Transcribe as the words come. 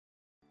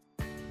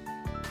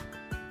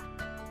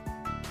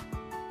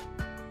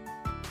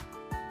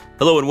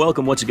Hello and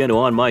welcome once again to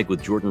On Mic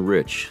with Jordan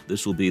Rich.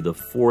 This will be the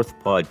fourth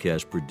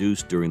podcast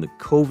produced during the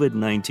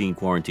COVID-19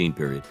 quarantine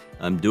period.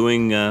 I'm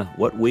doing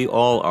what we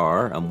all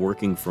are. I'm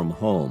working from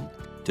home.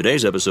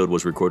 Today's episode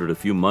was recorded a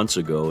few months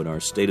ago in our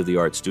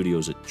state-of-the-art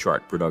studios at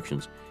Chart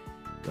Productions.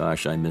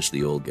 Gosh, I miss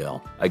the old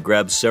gal. I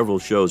grabbed several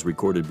shows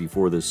recorded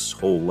before this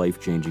whole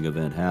life-changing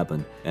event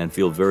happened and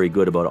feel very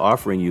good about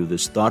offering you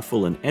this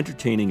thoughtful and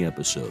entertaining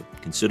episode.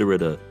 Consider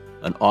it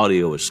an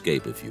audio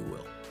escape, if you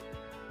will.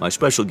 My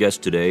special guests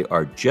today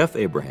are Jeff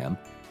Abraham,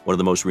 one of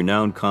the most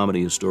renowned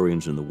comedy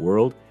historians in the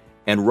world,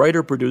 and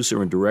writer,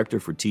 producer, and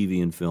director for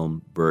TV and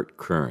film, Bert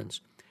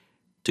Kearns.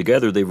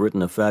 Together, they've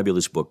written a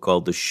fabulous book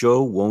called The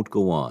Show Won't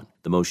Go On,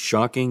 the most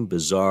shocking,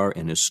 bizarre,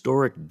 and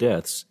historic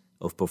deaths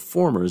of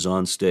performers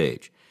on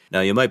stage. Now,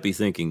 you might be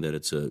thinking that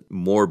it's a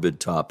morbid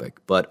topic,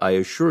 but I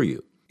assure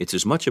you, it's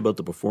as much about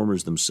the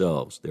performers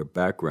themselves, their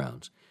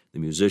backgrounds, the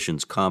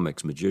musicians,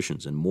 comics,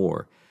 magicians, and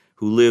more,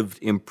 who lived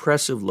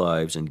impressive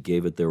lives and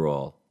gave it their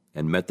all,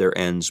 and met their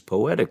ends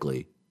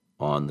poetically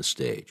on the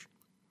stage.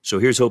 So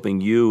here's hoping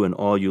you and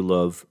all you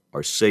love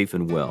are safe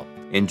and well.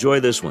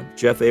 Enjoy this one.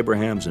 Jeff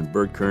Abrahams and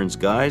Bert Kearns.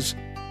 Guys,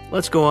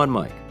 let's go on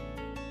mic.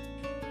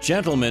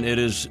 Gentlemen, it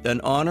is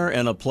an honor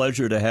and a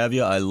pleasure to have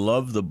you. I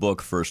love the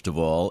book, first of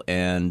all,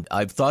 and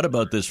I've thought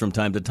about this from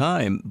time to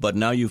time, but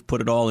now you've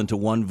put it all into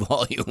one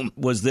volume.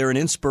 Was there an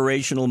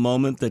inspirational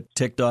moment that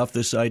ticked off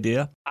this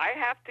idea? I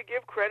have to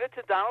give credit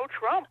to Donald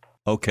Trump.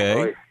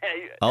 Okay.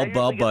 I'll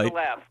bite.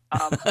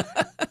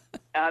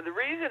 The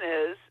reason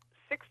is,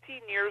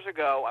 16 years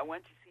ago, I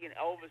went to see an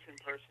Elvis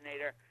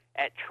impersonator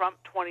at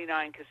Trump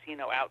 29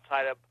 Casino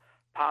outside of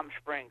Palm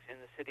Springs in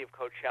the city of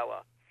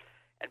Coachella.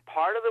 And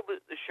part of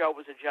the show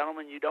was a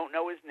gentleman, you don't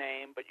know his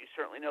name, but you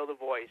certainly know the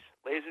voice.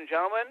 Ladies and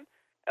gentlemen,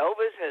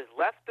 Elvis has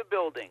left the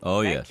building.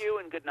 Thank you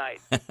and good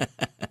night.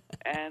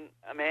 And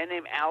a man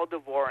named Al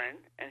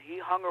Dvorin, and he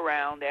hung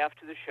around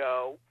after the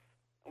show.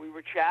 We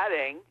were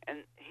chatting,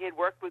 and he had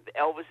worked with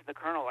Elvis and the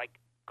Colonel, like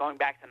going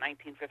back to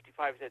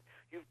 1955. He said,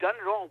 "You've done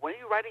it all. When are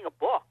you writing a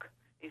book?"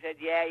 He said,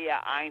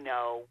 yeah, I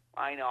know,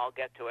 I'll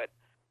get to it.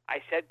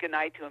 I said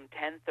goodnight to him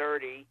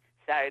 10:30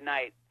 Saturday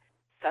night.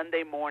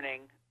 Sunday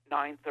morning,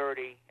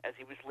 9:30, as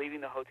he was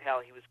leaving the hotel,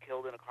 he was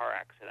killed in a car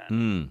accident.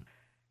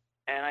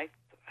 And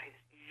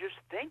you just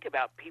think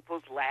about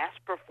people's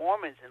last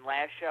performance and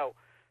last show.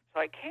 So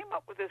I came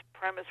up with this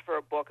premise for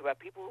a book about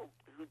people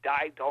who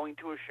died going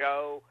to a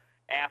show,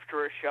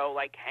 after a show,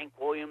 like Hank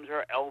Williams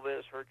or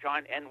Elvis or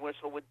John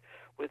Entwistle with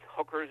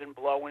hookers and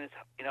blow in his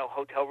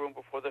hotel room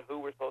before the Who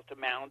were supposed to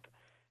mount.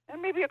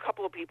 And maybe a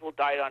couple of people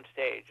died on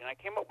stage. And I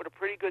came up with a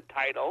pretty good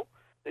title,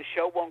 The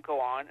Show Won't Go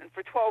On. And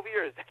for 12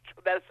 years,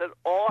 that's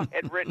all I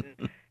had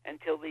written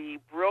until the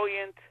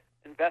brilliant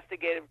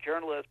investigative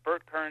journalist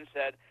Bert Kearns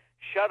said,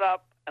 "Shut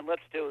up and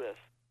let's do this."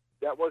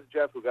 That was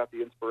Jeff who got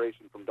the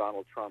inspiration from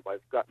Donald Trump.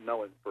 I've got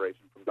no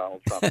inspiration from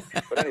Donald Trump.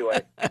 But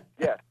anyway,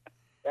 yes.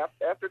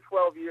 After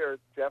 12 years,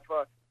 Jeff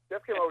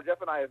came over.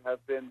 Jeff and I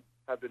have been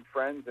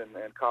friends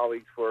and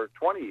colleagues for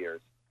 20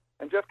 years.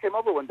 And Jeff came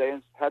over one day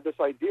and had this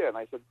idea, and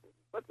I said,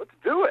 "Let's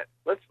do it.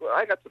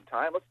 I got some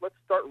time. Let's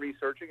start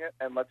researching it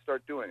and let's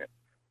start doing it,"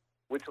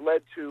 which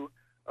led to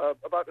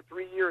about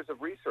 3 years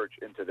of research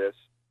into this.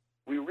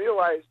 We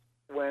realized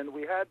when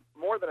we had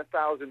more than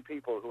 1,000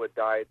 people who had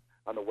died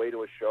on the way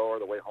to a show or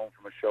the way home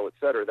from a show, et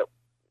cetera, that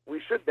we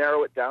should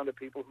narrow it down to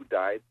people who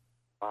died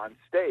on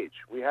stage.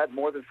 We had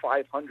more than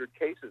 500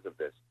 cases of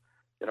this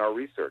in our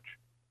research,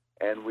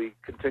 and we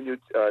continued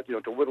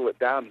to whittle it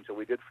down until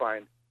we did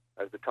find,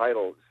 as the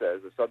title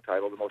says, the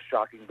subtitle, the most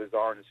shocking,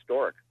 bizarre, and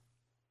historic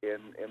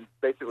in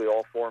basically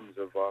all forms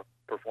of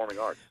performing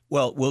arts.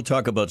 Well, we'll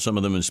talk about some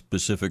of them in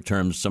specific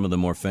terms, some of the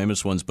more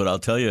famous ones, but I'll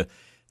tell you,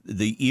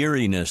 the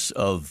eeriness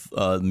of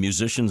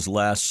musicians'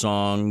 last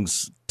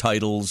songs,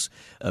 titles,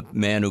 a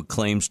man who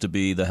claims to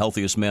be the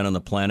healthiest man on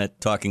the planet,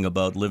 talking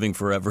about living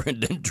forever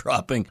and then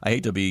dropping. I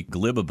hate to be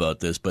glib about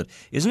this, but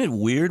isn't it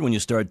weird when you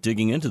start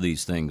digging into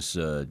these things,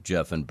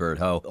 Jeff and Bert,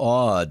 how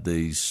odd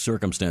these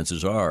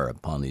circumstances are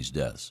upon these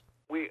deaths?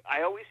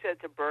 I always said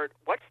to Bert,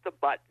 "What's the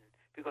button?"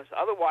 Because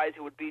otherwise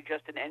it would be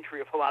just an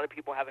entry of a lot of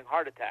people having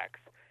heart attacks.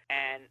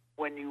 And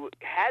when you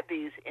had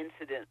these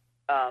incidents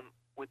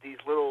with these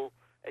little,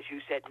 as you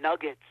said,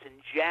 nuggets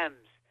and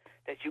gems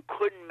that you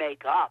couldn't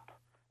make up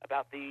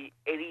about the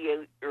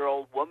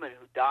 88-year-old woman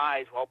who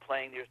dies while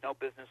playing There's No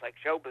Business Like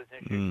Show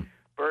Business,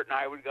 Bert and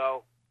I would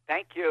go,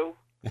 "Thank you,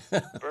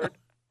 Bert."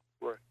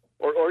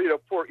 Or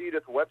poor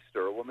Edith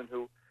Webster, a woman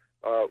who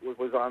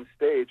was on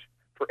stage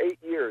for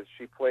 8 years.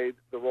 She played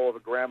the role of a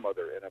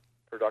grandmother in a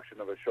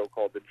production of a show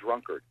called The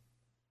Drunkard.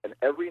 And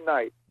every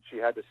night she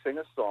had to sing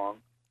a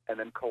song and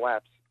then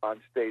collapse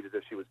on stage as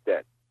if she was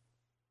dead.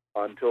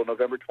 Until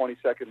November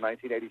 22nd,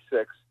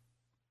 1986,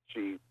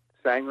 she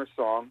sang her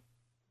song,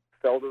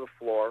 fell to the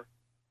floor,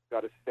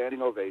 got a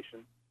standing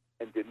ovation,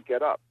 and didn't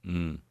get up.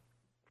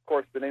 Of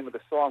course, the name of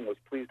the song was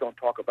 "Please Don't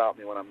Talk About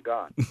Me When I'm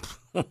Gone."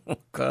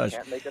 Gosh.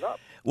 Can't make it up.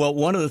 Well,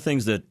 one of the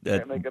things that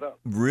Can't make it up.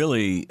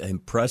 really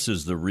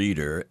impresses the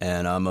reader,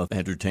 and I'm an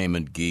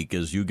entertainment geek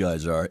as you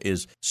guys are,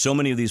 is so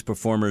many of these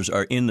performers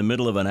are in the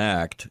middle of an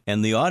act,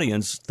 and the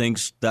audience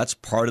thinks that's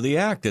part of the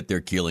act that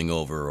they're keeling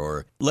over.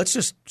 Or let's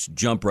just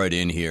jump right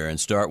in here and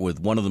start with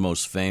one of the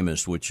most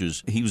famous, which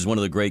is he was one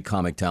of the great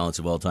comic talents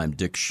of all time,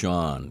 Dick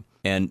Shawn.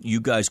 And you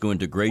guys go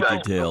into great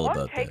detail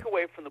about that. One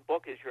takeaway from the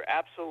book is you're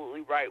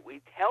absolutely right.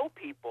 We tell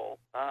people,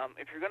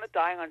 if you're going to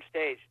die on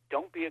stage,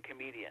 don't be a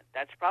comedian.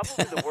 That's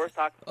probably the worst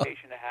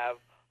occupation to have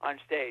on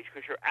stage,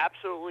 because you're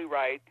absolutely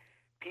right.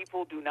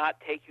 People do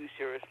not take you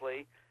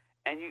seriously.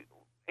 And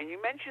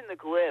you mentioned the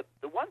glib.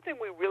 The one thing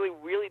we really,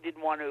 really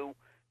didn't want to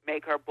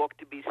make our book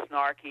to be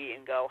snarky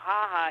and go,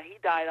 ha, he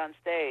died on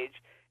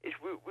stage, is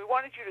we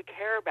wanted you to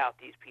care about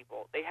these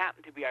people. They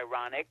happen to be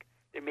ironic.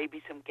 There may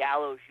be some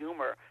gallows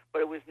humor,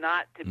 but it was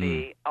not to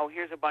be,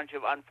 here's a bunch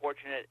of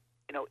unfortunate,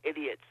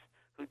 idiots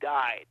who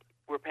died.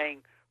 We're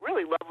paying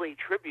really lovely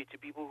tribute to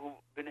people who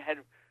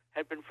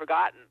had been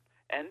forgotten,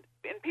 and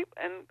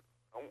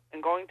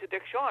going to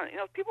Dick Shawn,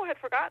 people had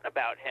forgotten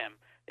about him.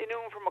 They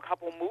knew him from a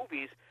couple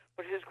movies,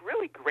 but his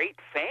really great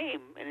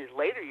fame in his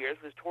later years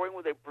was touring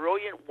with a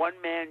brilliant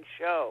one-man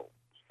show.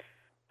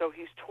 So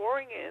he's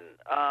touring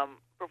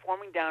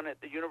performing down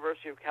at the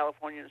University of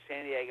California in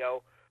San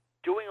Diego,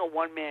 doing a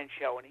one-man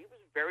show, and he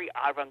was very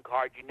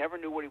avant-garde. You never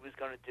knew what he was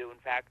going to do.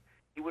 In fact,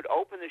 he would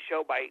open the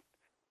show by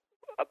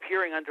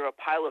appearing under a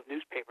pile of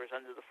newspapers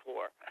under the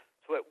floor.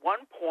 So at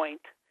one point,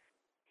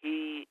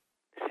 he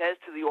says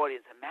to the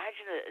audience,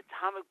 imagine an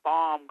atomic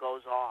bomb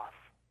goes off,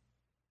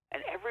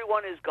 and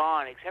everyone is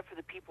gone except for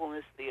the people in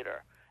this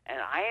theater,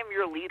 and I am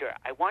your leader.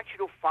 I want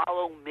you to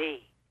follow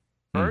me.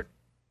 Bert,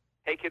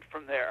 take it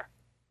from there.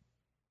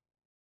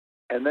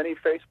 And then he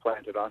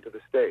face-planted onto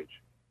the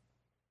stage.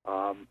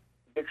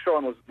 Dick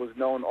Shawn was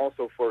known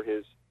also for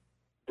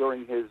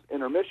during his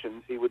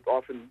intermissions, he would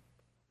often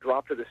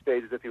drop to the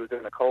stage as if he was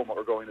in a coma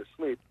or going to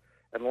sleep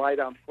and lie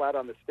down flat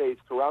on the stage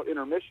throughout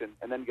intermission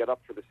and then get up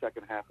for the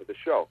second half of the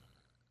show.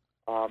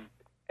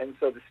 And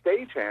so the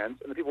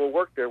stagehands and the people who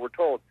worked there were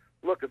told,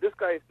 look, if this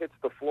guy hits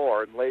the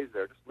floor and lays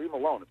there, just leave him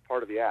alone. It's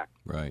part of the act.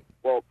 Right.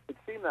 Well, it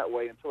seemed that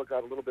way until it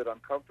got a little bit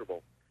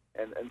uncomfortable.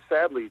 And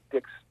sadly,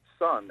 Dick's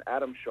son,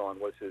 Adam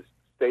Shawn, was his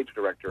stage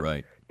director.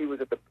 Right. He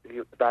was at the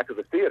back of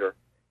the theater.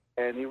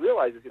 And he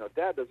realizes,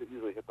 Dad doesn't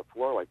usually hit the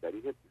floor like that.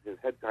 He hits his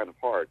head kind of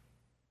hard.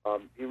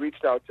 He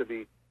reached out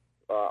to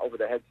over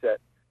the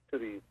headset to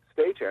the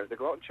stagehand to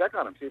go out and check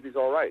on him, see if he's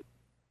all right.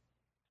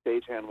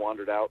 Stagehand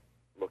wandered out,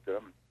 looked at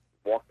him, and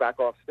walked back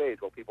off stage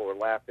while people were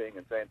laughing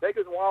and saying, take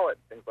his wallet,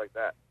 things like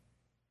that.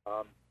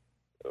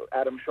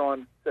 Adam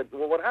Shawn said,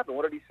 well, what happened?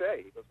 What did he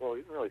say? He goes, well,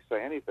 he didn't really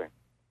say anything.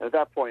 And at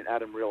that point,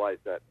 Adam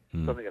realized that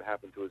something had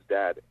happened to his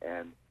dad,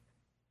 and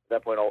at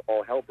that point,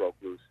 all hell broke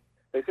loose.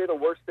 They say the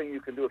worst thing you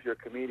can do if you're a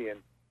comedian,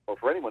 or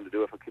for anyone to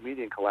do if a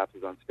comedian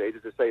collapses on stage,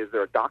 is to say, is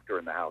there a doctor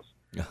in the house?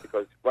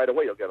 Because right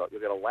away you'll get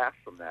a laugh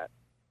from that.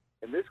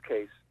 In this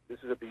case, this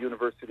is at the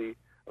University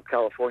of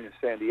California,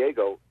 San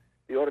Diego.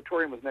 The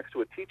auditorium was next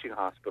to a teaching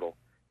hospital,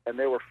 and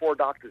there were 4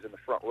 doctors in the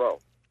front row.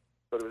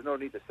 So there was no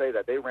need to say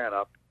that. They ran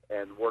up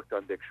and worked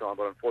on Dick Shawn,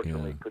 but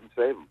unfortunately couldn't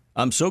save him.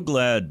 I'm so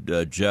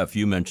glad, Jeff,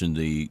 you mentioned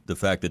the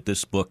fact that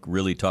this book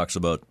really talks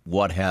about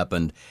what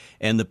happened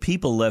and the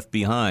people left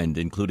behind,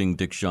 including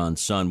Dick Shawn's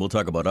son. We'll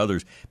talk about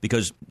others,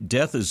 because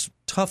death is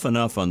tough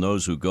enough on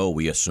those who go,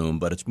 we assume,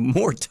 but it's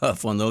more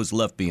tough on those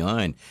left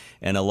behind.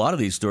 And a lot of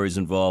these stories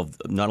involve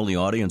not only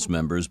audience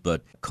members,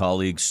 but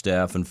colleagues,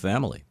 staff, and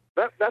family.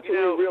 That's what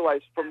we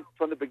realized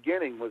from the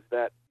beginning, was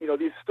that,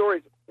 these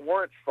stories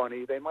weren't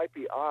funny. They might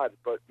be odd,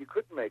 but you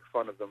couldn't make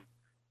fun of them.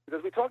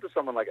 Because we talked to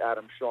someone like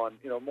Adam Shawn,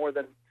 more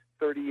than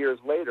 30 years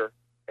later,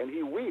 and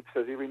he weeps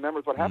as he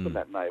remembers what happened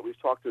that night. We've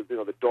talked to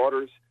the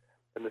daughters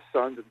and the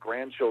sons and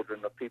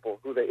grandchildren of people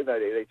who they've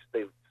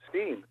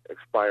seen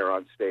expire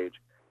on stage.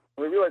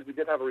 And we realized we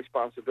did have a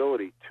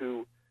responsibility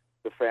to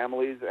the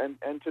families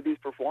and to these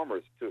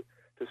performers to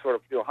sort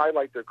of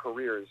highlight their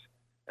careers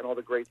and all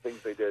the great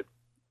things they did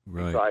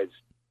besides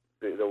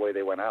the way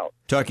they went out.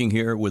 Talking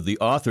here with the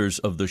authors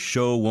of The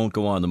Show Won't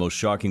Go On, the most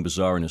shocking,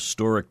 bizarre, and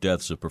historic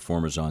deaths of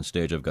performers on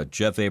stage. I've got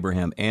Jeff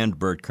Abraham and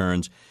Bert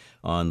Kearns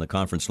on the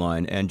conference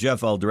line. And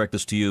Jeff, I'll direct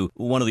this to you.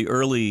 One of the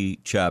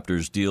early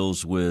chapters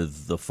deals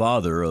with the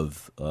father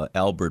of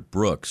Albert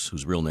Brooks,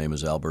 whose real name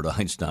is Albert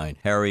Einstein,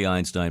 Harry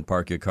Einstein,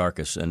 Park Your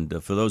Carcass.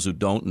 And for those who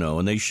don't know,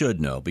 and they should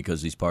know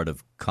because he's part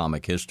of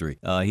comic history,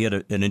 he had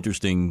an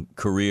interesting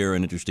career,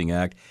 an interesting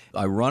act.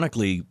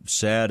 Ironically,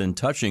 sad and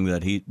touching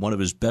that one of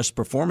his best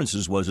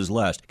performances was his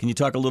last. Can you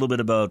talk a little bit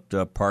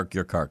about Park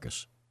Your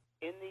Carcass?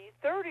 In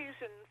the 30s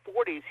and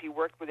 40s, he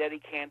worked with Eddie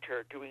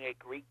Cantor doing a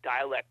Greek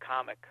dialect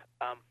comic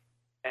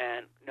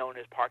and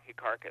known as Park Your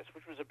Carcass,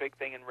 which was a big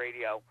thing in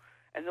radio.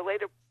 And the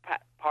later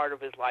part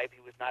of his life, he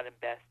was not in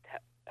best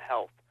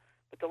health.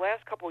 But the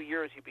last couple of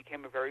years, he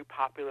became a very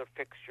popular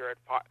fixture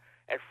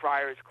at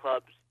Friars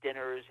Clubs,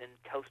 dinners, and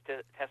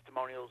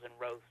testimonials and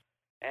roasts.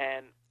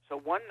 And so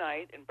one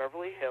night in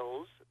Beverly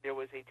Hills, there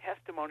was a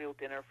testimonial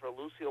dinner for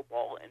Lucille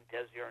Ball and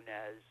Desi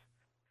Arnaz.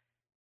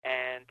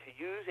 And to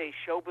use a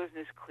show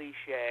business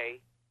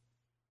cliche,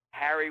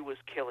 Harry was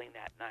killing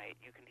that night.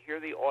 You can hear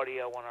the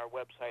audio on our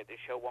website,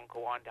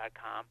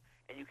 theshowwon'tgoon.com,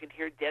 and you can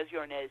hear Desi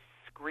Arnaz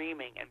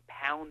screaming and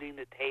pounding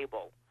the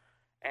table.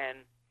 And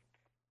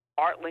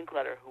Art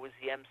Linkletter, who was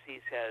the MC,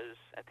 says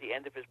at the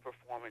end of his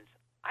performance,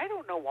 I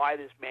don't know why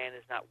this man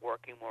is not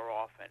working more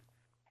often.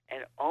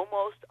 And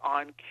almost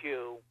on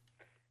cue,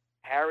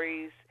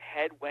 Harry's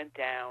head went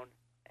down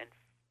and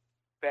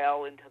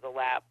fell into the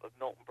lap of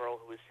Milton Berle,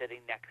 who was sitting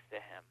next to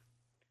him.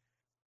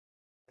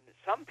 And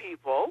some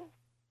people,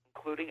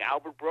 including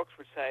Albert Brooks,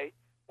 would say,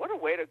 what a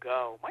way to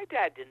go. My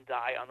dad didn't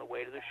die on the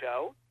way to the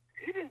show.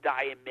 He didn't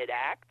die in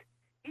mid-act.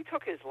 He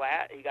took he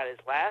got his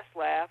last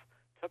laugh,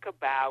 took a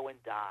bow,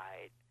 and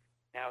died.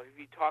 Now, if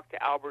you talk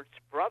to Albert's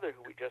brother,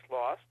 who we just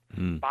lost,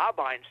 Bob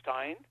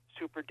Einstein,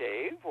 Super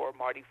Dave, or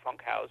Marty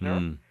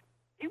Funkhauser,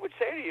 he would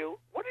say to you,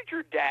 what did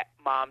your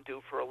mom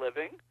do for a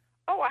living?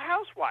 Oh, a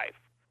housewife.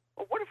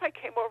 Well, what if I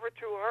came over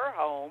to her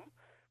home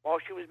while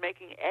she was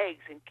making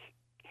eggs and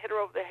hit her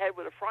over the head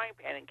with a frying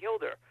pan and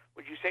killed her?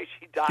 Would you say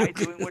she died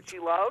doing what she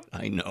loved?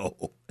 I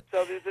know.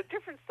 So there's a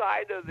different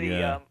side of the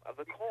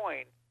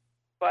coin.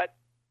 But,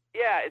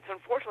 yeah, it's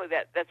unfortunately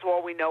that's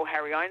all we know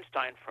Harry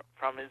Einstein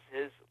from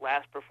his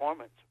last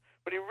performance.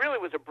 But he really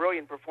was a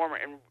brilliant performer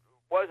and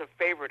was a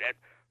favorite at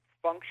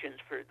functions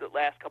for the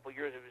last couple of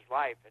years of his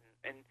life.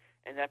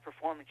 And that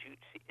performance,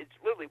 it's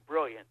literally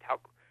brilliant how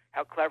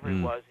clever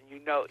he was. And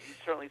you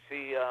certainly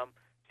see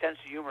sense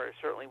of humor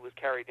certainly was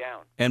carried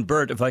down. And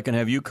Bert, if I can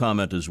have you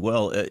comment as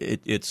well,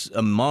 it's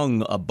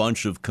among a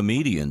bunch of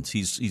comedians.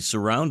 He's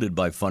surrounded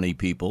by funny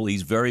people.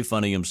 He's very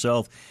funny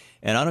himself.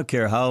 And I don't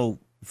care how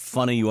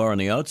funny you are on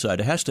the outside,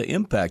 it has to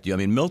impact you. I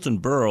mean, Milton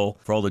Berle,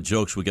 for all the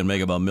jokes we can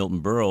make about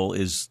Milton Berle,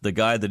 is the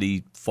guy that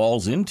he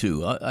falls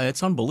into.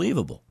 It's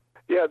unbelievable.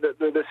 Yeah,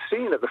 the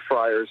scene at the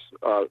Friars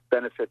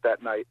benefit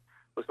that night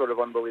was sort of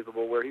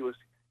unbelievable, where he was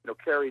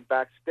carried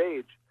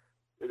backstage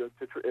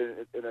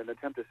in an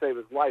attempt to save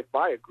his life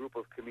by a group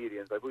of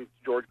comedians. I believe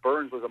George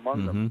Burns was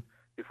among them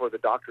before the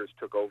doctors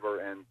took over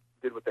and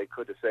did what they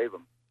could to save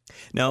him.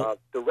 Now,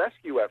 the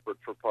rescue effort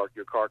for Park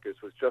Your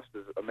Carcass was just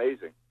as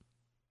amazing.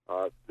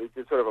 They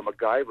did sort of a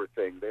MacGyver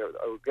thing. There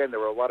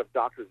were a lot of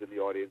doctors in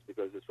the audience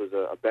because this was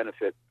a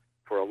benefit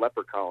for a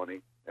leper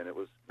colony, and it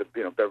was the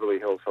Beverly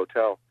Hills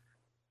Hotel,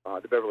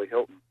 the Beverly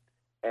Hilton.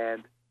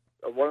 And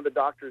one of the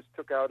doctors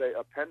took out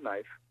a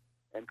penknife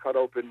and cut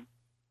open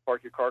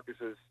Park Your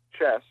Carcass's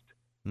chest.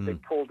 They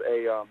pulled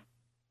a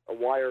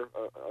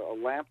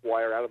lamp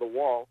wire out of the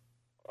wall,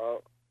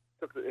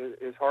 took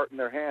his heart in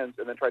their hands,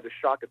 and then tried to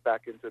shock it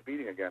back into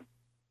beating again.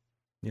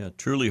 Yeah,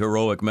 truly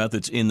heroic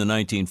methods in the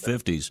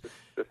 1950s.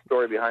 The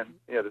story behind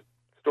the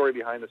story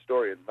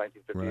in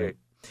 1958. Right.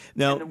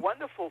 Now, and the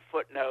wonderful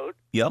footnote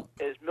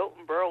is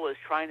Milton Berle is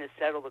trying to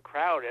settle the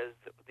crowd as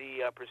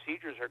the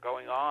procedures are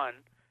going on.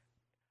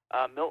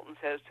 Milton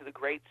says to the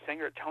great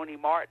singer Tony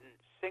Martin,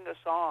 sing a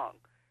song.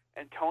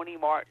 And Tony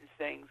Martin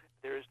sings,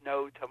 There's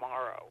No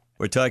Tomorrow.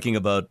 We're talking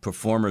about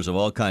performers of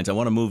all kinds. I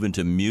want to move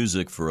into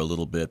music for a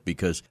little bit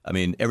because, I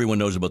mean, everyone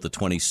knows about the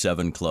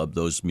 27 Club,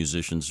 those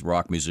musicians,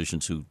 rock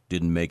musicians who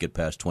didn't make it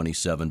past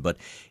 27. But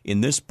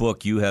in this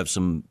book, you have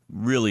some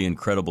really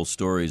incredible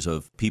stories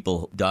of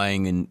people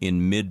dying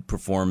in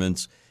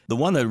mid-performance. The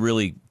one that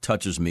really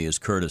touches me is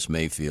Curtis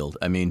Mayfield.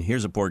 I mean,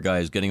 here's a poor guy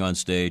who's getting on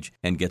stage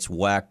and gets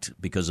whacked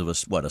because of a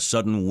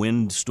sudden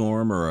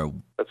windstorm or a...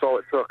 That's all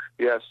it took,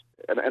 yes.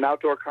 An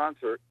outdoor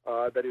concert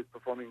that he was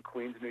performing in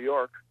Queens, New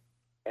York,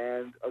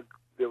 and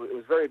it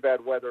was very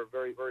bad weather,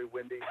 very, very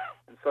windy,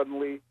 and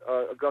suddenly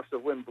a gust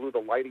of wind blew the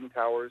lighting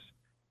towers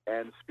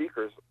and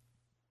speakers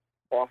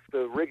off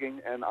the rigging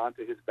and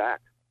onto his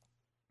back.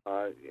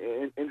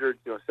 Injured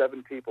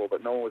 7 people,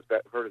 but no one was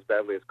hurt as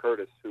badly as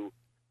Curtis, who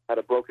had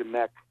a broken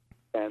neck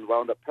and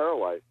wound up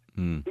paralyzed.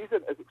 He's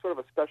sort of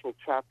a special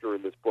chapter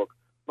in this book.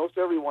 Most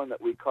everyone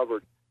that we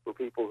covered were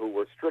people who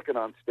were stricken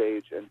on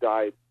stage and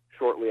died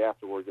shortly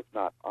afterwards, if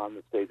not on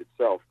the stage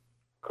itself.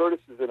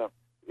 Curtis is in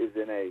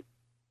a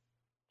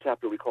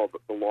chapter we call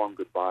The Long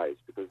Goodbyes,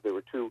 because there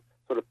were 2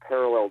 sort of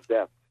parallel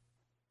deaths.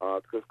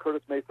 Because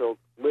Curtis Mayfield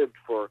lived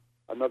for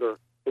another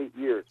 8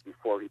 years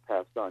before he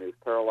passed on. He was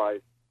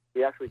paralyzed.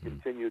 He actually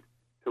continued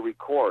to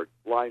record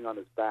lying on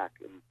his back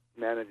and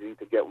managing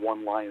to get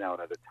one line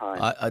out at a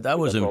time. That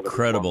was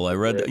incredible. I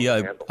read that.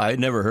 Yeah, I had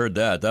never heard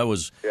that. That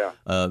was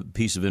a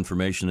piece of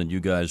information that you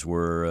guys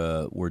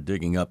were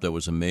digging up that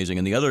was amazing.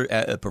 And the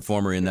other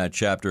performer in that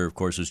chapter, of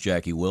course, is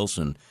Jackie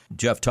Wilson.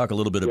 Jeff, talk a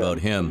little bit about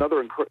him.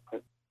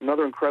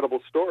 Another incredible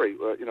story.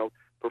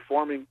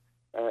 Performing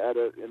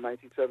in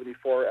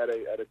 1974 at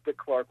a Dick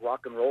Clark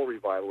rock and roll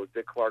revival with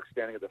Dick Clark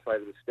standing at the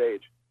side of the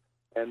stage.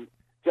 And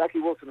Jackie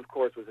Wilson, of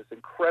course, was this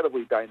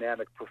incredibly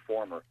dynamic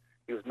performer.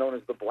 He was known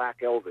as the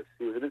Black Elvis.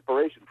 He was an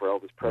inspiration for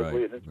Elvis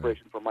Presley, an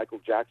inspiration for Michael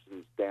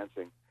Jackson's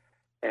dancing.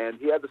 And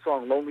he had the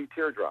song Lonely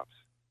Teardrops.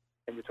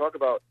 And you talk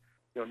about,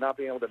 not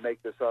being able to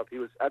make this up. He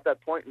was at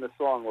that point in the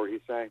song where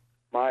he's saying,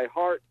 my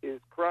heart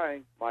is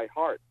crying, my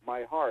heart,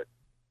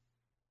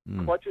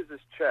 clutches his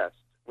chest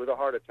with a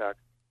heart attack,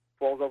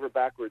 falls over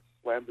backwards,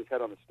 slams his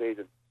head on the stage,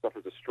 and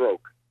suffers a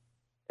stroke.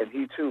 And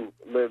he, too,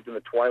 lived in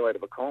the twilight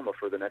of a coma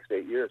for the next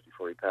 8 years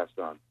before he passed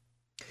on.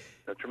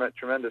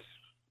 Tremendous,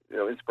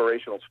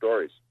 inspirational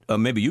stories.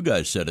 Maybe you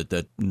guys said it,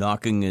 that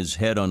knocking his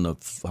head on the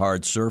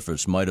hard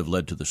surface might have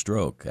led to the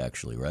stroke,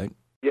 actually, right?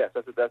 Yes,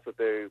 that's what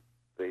they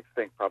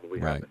think probably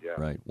happened, yeah.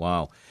 Right.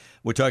 Wow.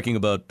 We're talking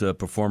about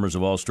performers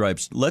of all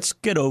stripes. Let's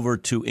get over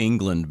to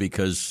England,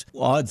 because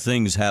odd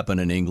things happen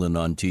in England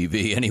on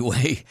TV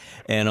anyway,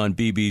 and on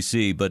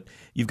BBC. But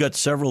you've got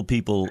several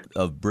people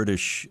of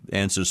British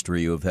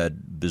ancestry who have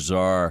had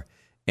bizarre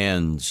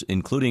ends,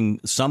 including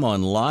some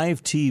on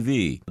live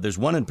TV. There's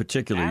one in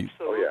particular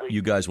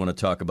you guys want to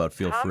talk about.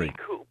 Feel free.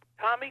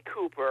 Tommy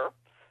Cooper,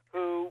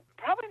 who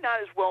probably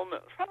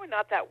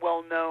not that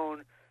well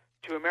known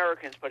to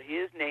Americans, but he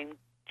is name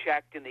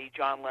checked in the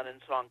John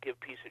Lennon song "Give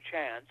Peace a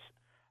Chance."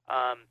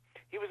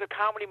 He was a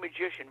comedy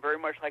magician, very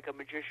much like a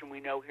magician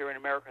we know here in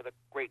America, the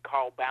great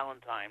Carl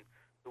Ballantine,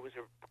 who was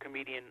a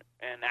comedian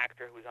and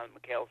actor who was on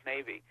McHale's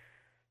Navy.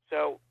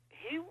 So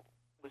he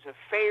was a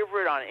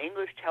favorite on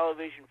English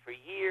television for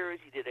years.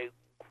 He did a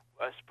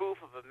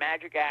spoof of a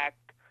magic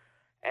act,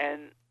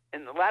 and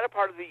in the latter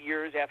part of the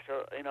years,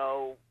 after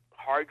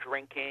hard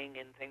drinking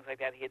and things like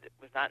that, he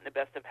was not in the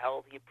best of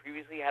health. He had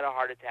previously had a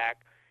heart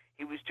attack.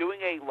 He was doing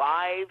a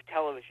live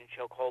television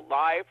show called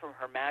Live from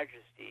Her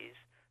Majesty's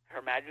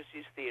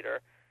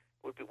Theater,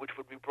 which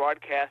would be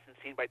broadcast and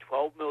seen by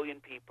 12 million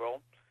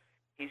people.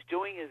 He's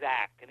doing his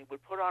act, and he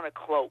would put on a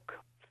cloak,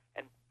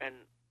 and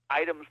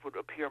items would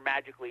appear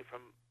magically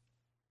from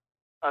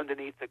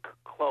underneath the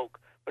cloak,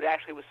 but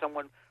actually was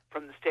someone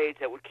from the stage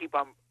that would keep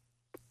on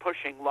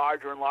pushing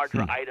larger and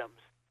larger items.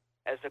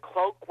 As the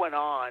cloak went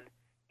on,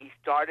 he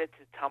started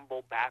to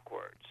tumble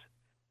backwards.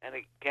 And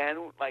again,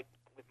 like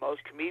with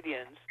most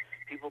comedians,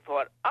 people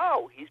thought,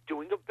 oh, he's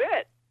doing a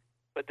bit.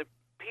 But the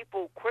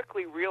people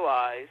quickly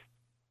realized,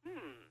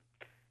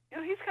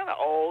 he's kind of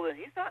old and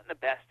he's not in the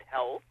best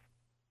health.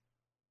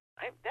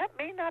 That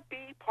may not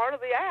be part of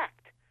the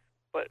act.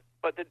 But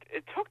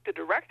it took the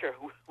director,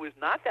 who was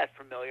not that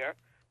familiar,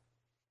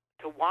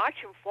 to watch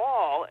him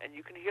fall, and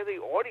you can hear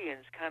the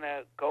audience kind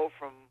of go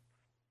from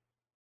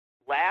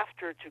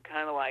laughter to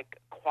kind of like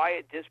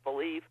quiet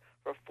disbelief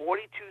for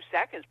 42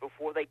 seconds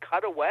before they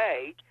cut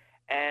away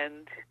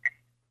and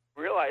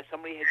realized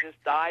somebody had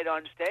just died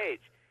on stage.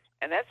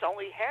 And that's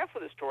only half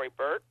of the story,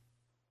 Bert.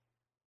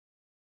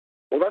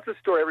 Well, that's a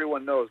story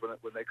everyone knows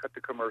when they cut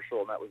the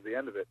commercial, and that was the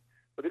end of it.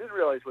 What they didn't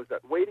realize was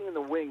that waiting in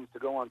the wings to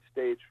go on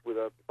stage with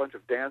a bunch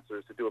of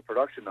dancers to do a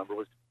production number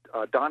was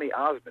Donny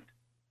Osmond.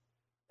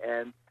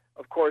 And,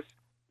 of course,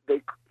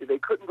 they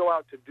couldn't go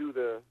out to do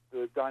the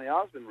Donny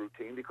Osmond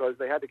routine because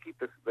they had to keep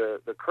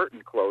the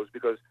curtain closed,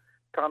 because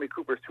Tommy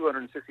Cooper's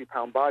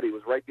 260-pound body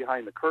was right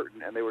behind the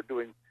curtain, and they were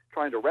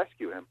trying to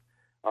rescue him,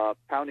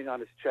 pounding on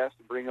his chest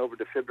and bringing over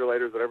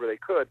defibrillators, whatever they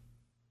could,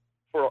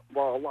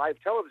 while a live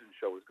television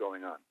show was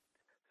going on.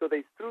 So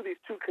they threw these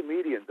two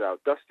comedians out,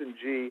 Dustin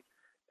G.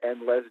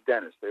 and Les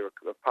Dennis. They were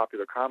a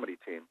popular comedy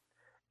team.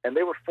 And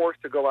they were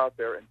forced to go out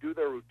there and do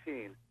their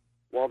routine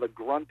while the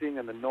grunting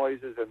and the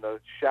noises and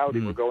the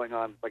shouting were going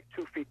on like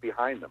 2 feet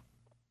behind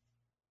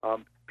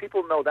them.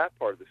 People know that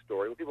part of the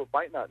story. What people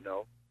might not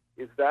know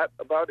is that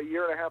about a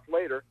year and a half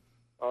later,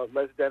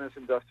 Les Dennis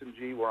and Dustin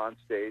G. were on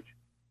stage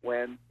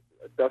when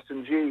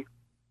Dustin G.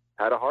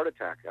 had a heart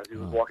attack as he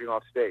was walking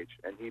off stage,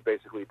 and he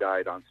basically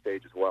died on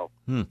stage as well.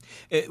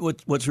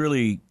 What's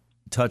really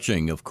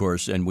touching, of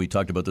course, and we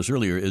talked about this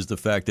earlier, is the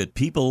fact that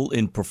people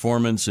in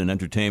performance and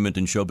entertainment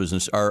and show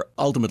business are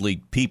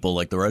ultimately people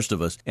like the rest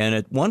of us. And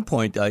at one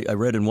point, I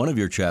read in one of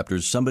your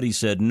chapters, somebody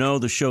said, no,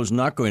 the show's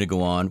not going to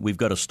go on. We've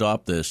got to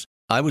stop this.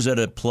 I was at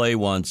a play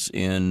once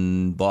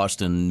in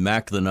Boston,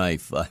 Mac the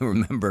Knife, I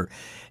remember,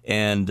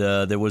 and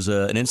there was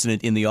an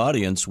incident in the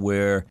audience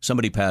where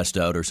somebody passed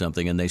out or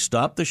something, and they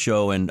stopped the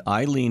show, and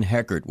Eileen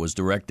Heckert was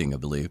directing, I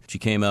believe. She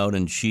came out,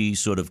 and she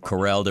sort of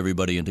corralled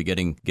everybody into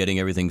getting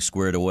everything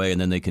squared away,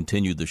 and then they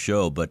continued the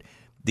show. But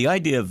the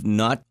idea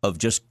of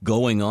just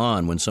going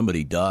on when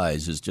somebody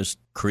dies is just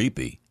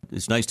creepy.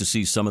 It's nice to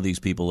see some of these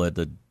people had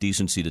the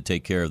decency to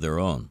take care of their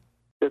own.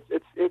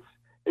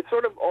 It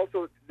sort of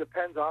also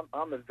depends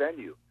on the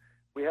venue.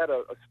 We had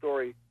a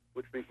story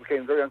which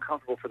became very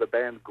uncomfortable for the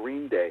band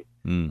Green Day.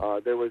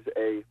 There was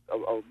a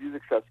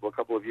music festival a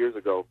couple of years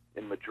ago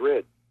in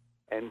Madrid,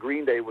 and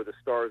Green Day were the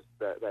stars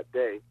that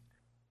day.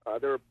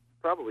 There were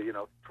probably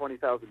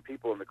 20,000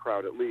 people in the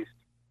crowd at least,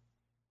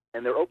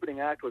 and their opening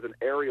act was an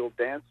aerial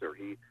dancer.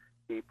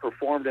 He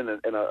performed in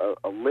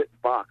a lit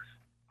box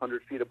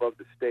 100 feet above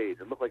the stage.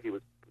 It looked like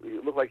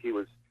he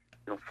was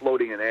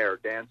floating in air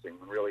dancing,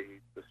 when really he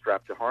was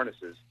strapped to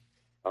harnesses.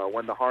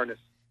 When the harness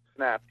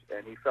snapped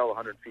and he fell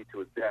 100 feet to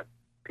his death,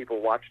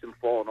 people watched him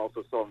fall and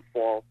also saw him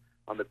fall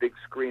on the big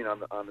screen on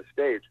the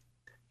stage.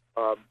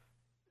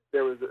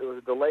 There was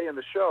a delay in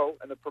the show,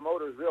 and the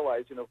promoters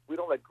realized, if we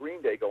don't let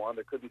Green Day go on,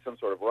 there could be some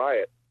sort of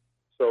riot.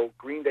 So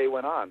Green Day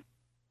went on.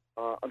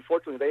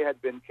 Unfortunately, they had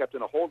been kept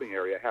in a holding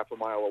area half a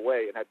mile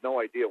away and had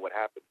no idea what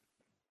happened.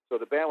 So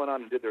the band went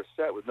on and did their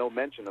set with no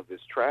mention of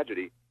this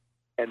tragedy.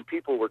 and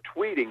people were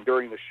tweeting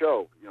during the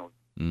show, you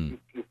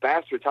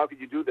bastards, how could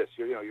you do this?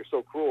 You're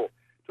so cruel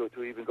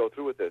to even go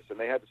through with this. And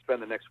they had to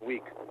spend the next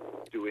week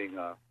doing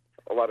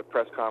a lot of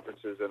press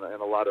conferences and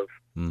a lot of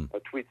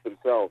tweets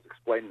themselves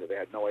explaining that they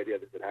had no idea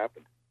this had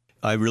happened.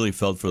 I really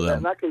felt for them.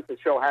 In that case, the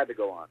show had to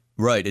go on.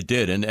 Right, it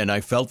did. And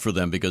I felt for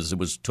them because it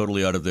was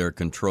totally out of their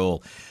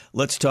control.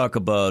 Let's talk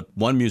about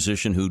one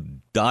musician who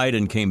died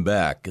and came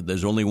back.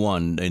 There's only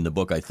one in the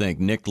book, I think,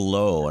 Nick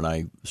Lowe, and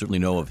I certainly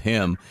know of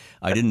him.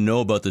 I didn't know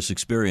about this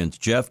experience.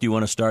 Jeff, do you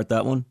want to start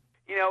that one?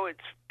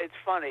 It's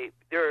funny.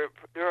 There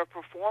are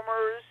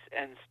performers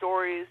and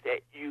stories that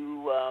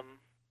you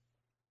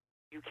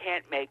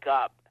can't make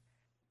up.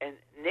 And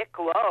Nick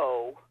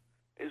Lowe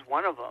is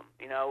one of them.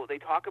 They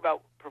talk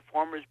about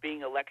performers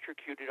being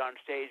electrocuted on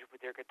stage with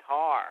their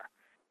guitar,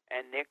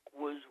 and Nick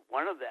was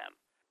one of them.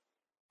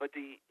 But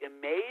the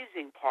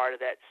amazing part of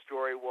that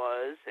story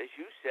was, as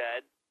you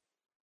said,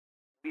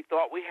 we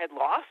thought we had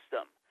lost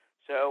him.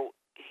 So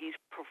he's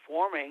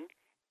performing,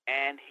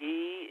 and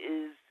he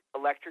is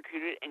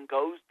electrocuted and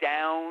goes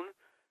down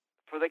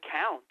for the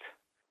count.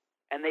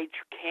 And they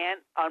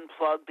can't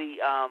unplug the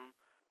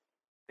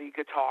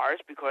guitars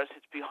because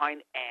it's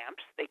behind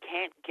amps. They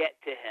can't get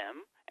to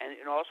him. And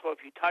also,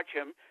 if you touch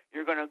him,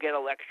 you're going to get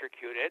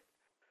electrocuted.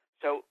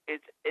 So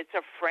it's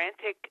a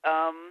frantic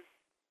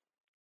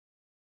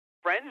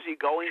frenzy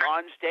going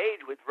on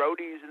stage with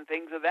roadies and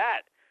things of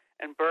that.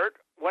 And Bert,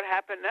 what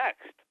happened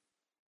next?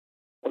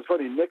 Well, it's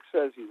funny. Nick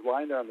says he's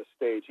lying there on the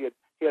stage. He had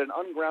an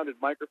ungrounded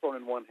microphone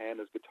in one hand,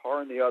 his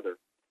guitar in the other,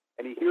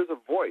 and he hears a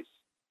voice.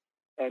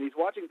 And he's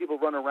watching people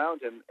run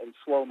around him in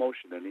slow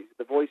motion. And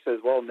the voice says,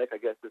 "Well, Nick, I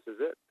guess this is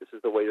it. This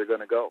is the way you're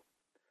going to go.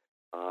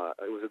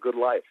 It was a good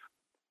life."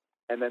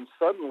 And then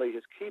suddenly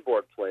his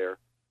keyboard player,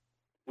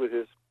 with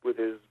his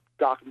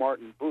Doc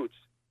Marten boots,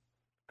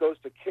 goes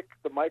to kick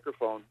the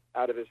microphone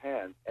out of his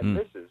hand and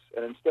misses,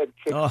 and instead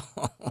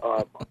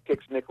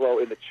kicks Nick Lowe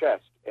in the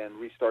chest and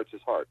restarts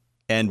his heart.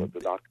 And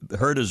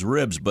hurt his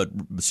ribs, but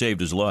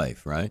saved his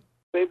life, right?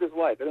 Saved his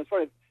life. And it's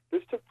funny,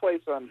 this took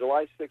place on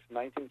July 6,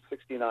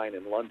 1969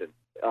 in London.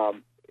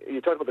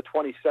 You talk about the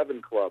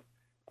 27 Club.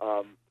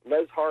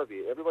 Les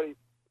Harvey, everybody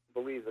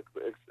believes,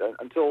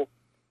 until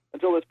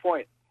this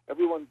point,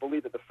 everyone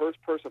believed that the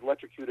first person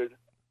electrocuted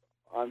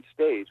on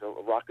stage, a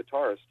rock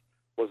guitarist,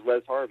 was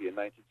Les Harvey in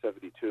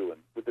 1972.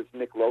 And with this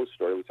Nick Lowe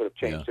story, we sort of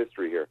changed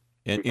history here.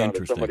 And we found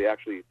that somebody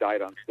actually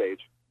died on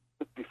stage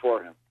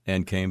before him.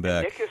 And came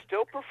back. And Nick is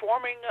still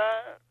performing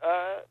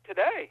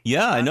today.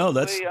 Yeah, I know.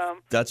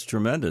 That's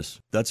tremendous.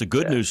 That's a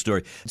good news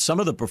story. Some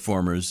of the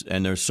performers,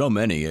 and there's so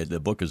many, the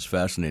book is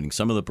fascinating.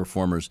 Some of the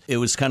performers, it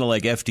was kind of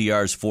like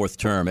FDR's fourth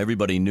term.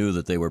 Everybody knew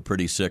that they were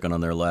pretty sick and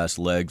on their last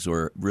legs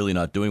or really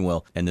not doing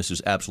well. And this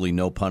is absolutely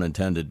no pun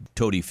intended.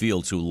 Toadie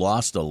Fields, who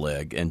lost a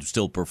leg and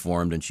still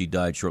performed, and she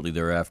died shortly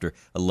thereafter.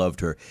 I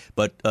loved her.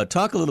 But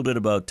talk a little bit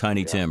about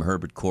Tiny Tim,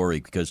 Herbert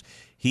Corey, because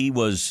he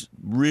was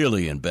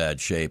really in bad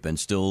shape and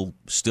still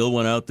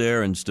went out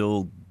there and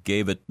still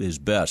gave it his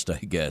best, I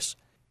guess.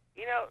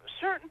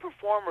 Certain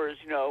performers,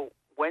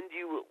 when do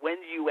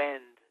you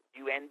end?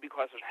 Do you end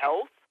because of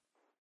health?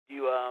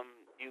 You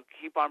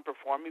keep on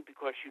performing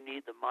because you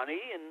need the money?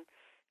 And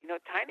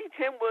Tiny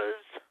Tim was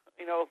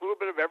a little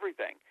bit of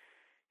everything.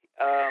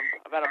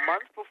 About a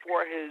month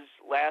before his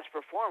last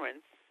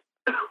performance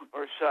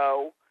or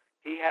so,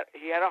 he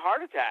had a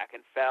heart attack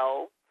and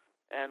fell.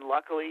 And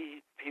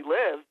luckily, he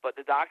lived, but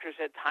the doctor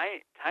said,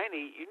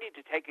 Tiny, you need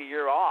to take a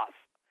year off.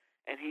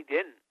 And he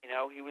didn't.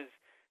 He was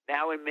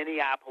now in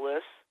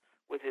Minneapolis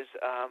with his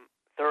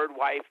third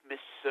wife, Miss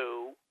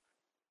Sue,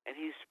 and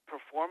he's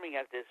performing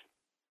at this,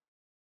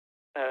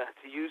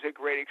 to use a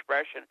great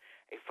expression,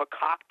 a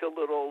fakakta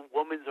little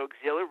women's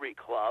auxiliary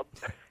club.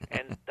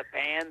 And the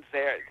bands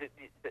there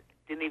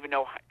didn't even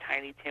know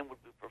Tiny Tim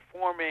would be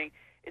performing.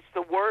 It's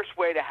the worst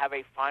way to have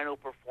a final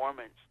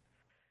performance.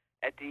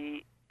 At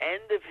the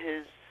end of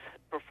his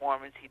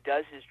performance, he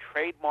does his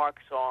trademark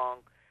song,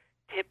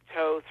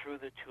 Tiptoe Through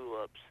the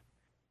Tulips.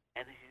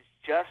 And he's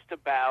just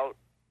about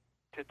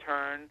to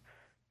turn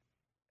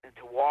and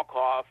to walk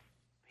off.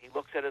 He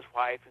looks at his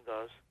wife and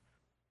goes,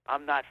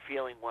 "I'm not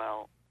feeling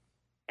well."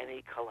 And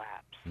he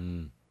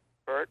collapsed.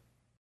 Bert?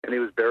 And he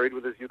was buried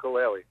with his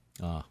ukulele.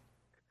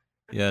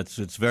 Yeah,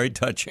 it's very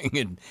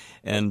touching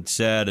and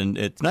sad. And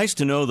it's nice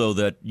to know, though,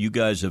 that you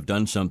guys have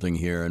done something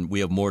here, and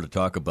we have more to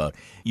talk about.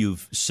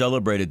 You've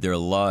celebrated their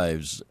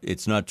lives.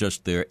 It's not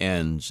just their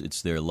ends.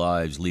 It's their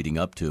lives leading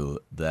up to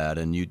that.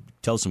 And you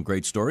tell some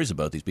great stories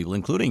about these people,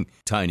 including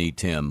Tiny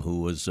Tim,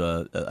 who was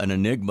an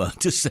enigma,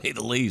 to say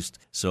the least.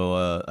 So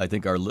I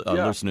think our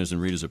listeners and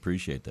readers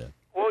appreciate that.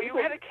 Well, you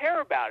had to care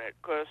about it,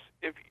 because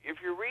if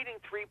you're reading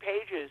 3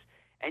 pages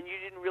and you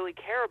didn't really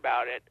care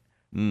about it,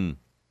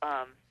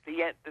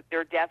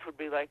 their death would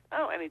be like,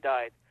 oh, and he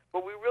died.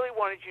 But we really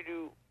wanted you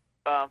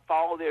to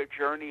follow their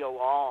journey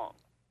along,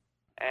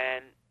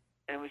 and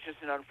it was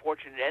just an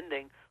unfortunate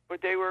ending.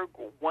 But they were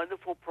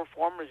wonderful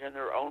performers in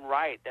their own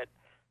right. That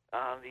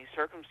these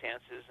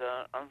circumstances,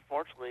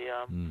 unfortunately,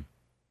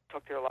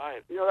 took their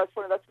lives. That's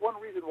funny. That's one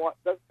reason why.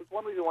 That's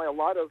one reason why a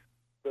lot of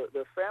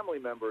the family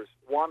members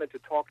wanted to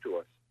talk to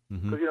us.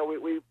 Mm-hmm.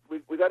 Because,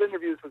 we got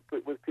interviews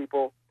with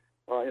people,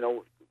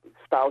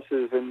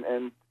 spouses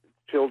and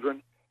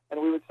children,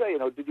 and we would say,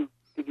 did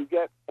you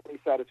get any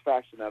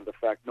satisfaction out of the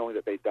fact knowing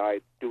that they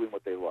died doing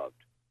what they loved?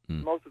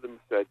 Mm. Most of them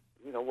said,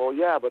 well,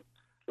 yeah, but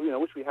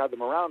wish we had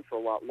them around for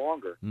a lot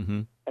longer.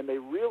 Mm-hmm. And they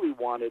really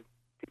wanted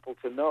people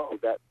to know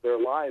that their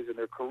lives and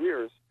their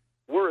careers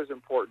were as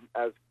important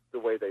as the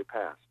way they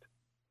passed.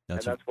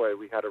 That's why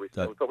we had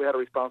a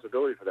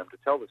responsibility for them to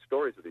tell the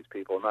stories of these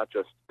people, and not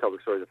just tell the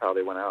stories of how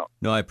they went out.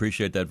 No, I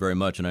appreciate that very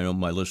much, and I know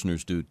my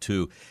listeners do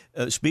too.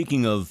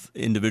 Speaking of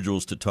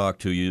individuals to talk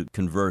to, you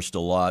conversed a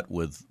lot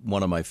with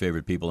one of my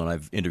favorite people, and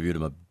I've interviewed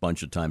him a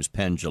bunch of times,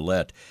 Penn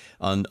Jillette,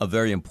 on a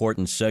very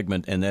important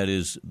segment, and that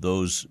is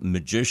those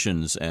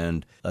magicians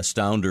and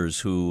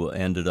astounders who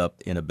ended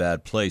up in a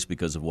bad place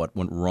because of what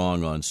went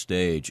wrong on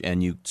stage.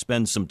 And you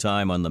spend some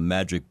time on the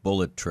magic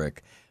bullet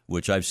trick,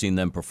 which I've seen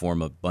them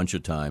perform a bunch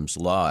of times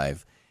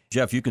live.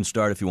 Jeff, you can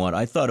start if you want.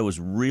 I thought it was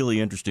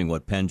really interesting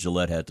what Penn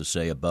Jillette had to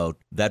say about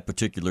that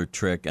particular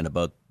trick and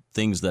about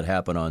things that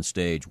happen on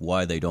stage,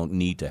 why they don't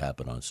need to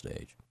happen on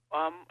stage.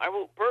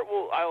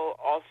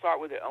 I'll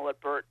start with it. I'll let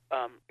Bert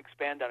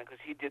expand on it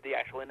because he did the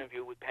actual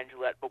interview with Penn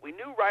Jillette. But we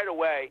knew right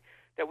away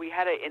that we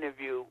had to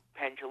interview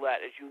Penn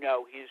Jillette. As you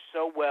know, he is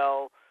so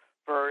well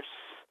versed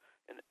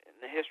in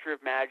the history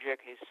of magic.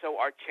 He's so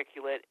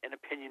articulate and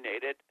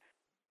opinionated.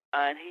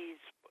 And he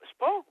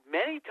spoke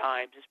many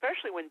times,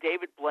 especially when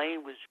David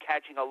Blaine was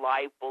catching a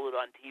live bullet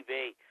on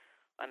TV,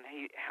 on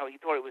how he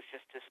thought it was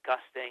just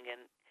disgusting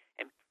and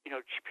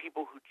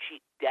people who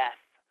cheat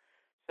death.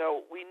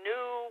 So we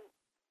knew,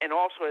 and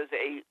also as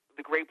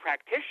the great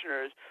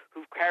practitioners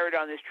who've carried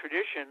on this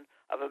tradition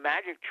of a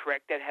magic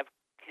trick that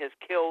has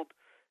killed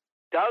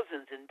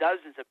dozens and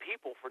dozens of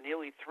people for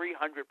nearly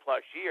 300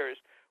 plus years,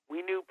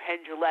 we knew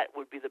Penn Jillette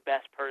would be the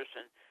best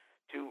person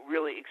to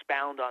really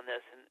expound on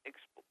this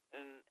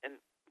and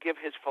give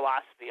his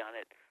philosophy on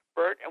it.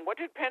 Bert, and what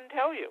did Penn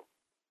tell you?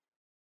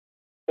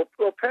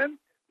 Well, Penn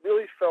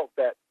really felt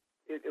that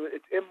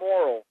it's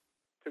immoral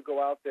to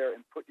go out there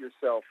and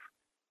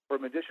for a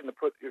magician to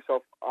put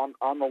yourself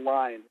on the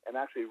line and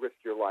actually risk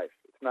your life.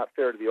 It's not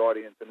fair to the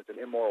audience, and it's an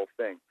immoral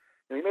thing.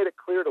 And he made it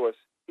clear to us.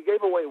 He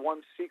gave away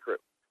one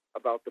secret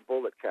about the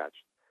bullet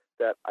catch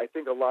that I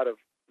think a lot of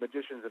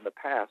magicians in the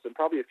past, and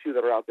probably a few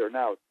that are out there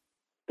now,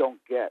 don't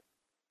get.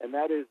 And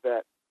that is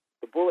that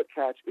the bullet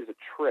catch is a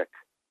trick.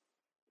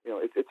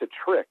 It's a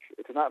trick.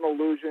 It's not an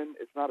illusion.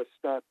 It's not a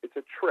stunt. It's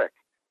a trick.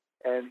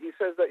 And he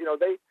says that,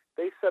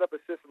 they set up a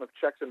system of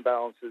checks and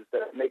balances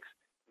that makes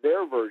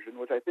their version,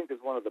 which I think is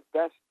one of the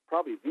best,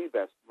 probably the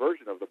best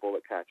version of the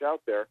bullet catch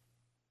out there,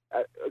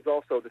 is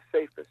also the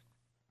safest.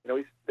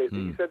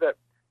 He said that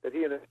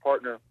he and his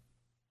partner,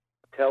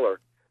 Teller,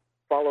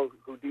 follow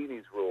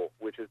Houdini's rule,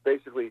 which is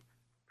basically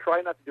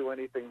try not to do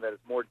anything that is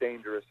more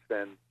dangerous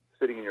than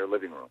sitting in your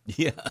living room.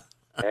 Yeah.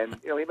 And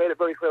he made it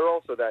very clear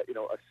also that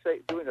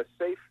doing a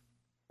safe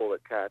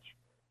bullet catch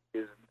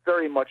is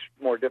very much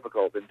more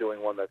difficult than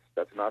doing one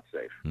that's not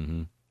safe.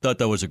 Mm-hmm. Thought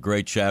that was a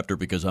great chapter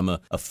because I'm a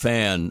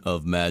fan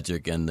of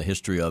magic and the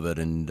history of it,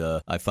 and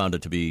I found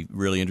it to be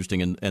really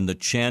interesting. And the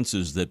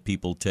chances that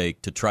people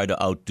take to try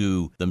to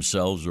outdo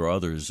themselves or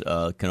others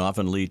can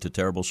often lead to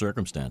terrible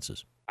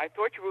circumstances. I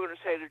thought you were going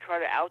to say to try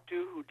to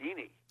outdo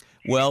Houdini.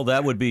 Well,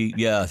 that would be,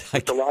 yeah.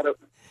 That's a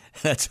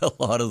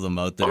lot of them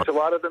out there. Which a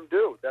lot of them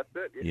do. That's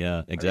it.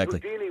 Yeah, exactly.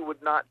 Houdini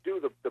would not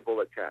do the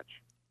bullet catch.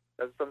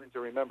 That's something to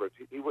remember.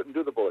 He wouldn't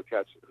do the bullet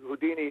catch.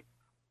 Houdini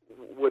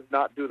would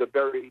not do the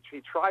buried.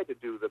 He tried to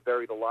do the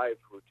buried alive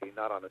routine,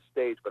 not on a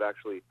stage, but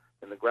actually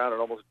in the ground,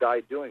 and almost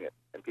died doing it.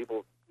 And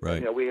people,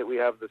 right. We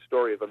have the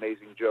story of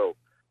Amazing Joe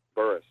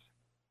Burris,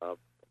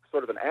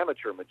 sort of an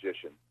amateur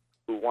magician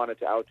who wanted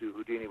to outdo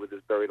Houdini with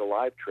his buried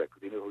alive trick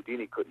because he knew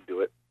Houdini couldn't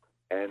do it,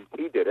 and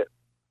he did it,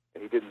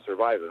 and he didn't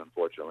survive it,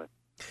 unfortunately.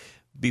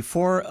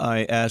 Before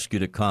I ask you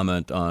to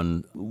comment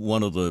on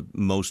one of the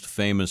most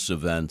famous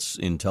events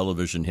in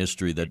television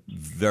history that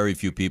very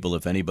few people,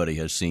 if anybody,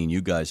 has seen,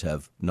 you guys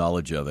have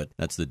knowledge of it.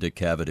 That's the Dick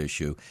Cavett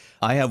issue.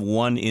 I have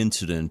one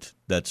incident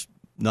that's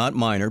not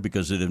minor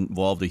because it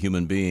involved a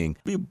human being.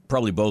 You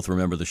probably both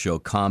remember the show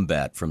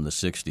Combat from the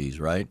 60s,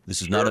 right?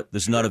 This is not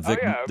a Vic.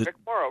 Oh, yeah, Vic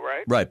Morrow,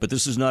 right? Right, but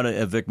this is not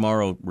a Vic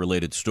Morrow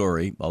related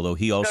story, although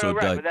he also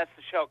right, died. But that's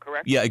the show,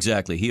 correct? Yeah,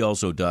 exactly. He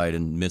also died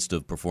in the midst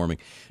of performing.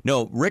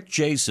 No, Rick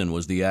Jason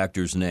was the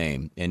actor's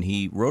name, and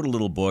he wrote a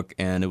little book,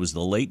 and it was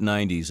the late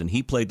 90s, and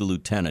he played the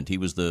lieutenant. He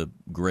was the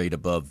grade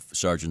above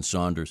Sergeant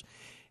Saunders.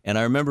 And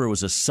I remember it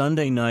was a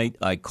Sunday night.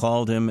 I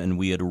called him, and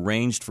we had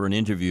arranged for an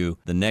interview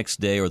the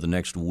next day or the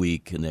next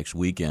week, the next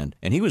weekend.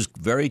 And he was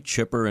very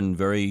chipper and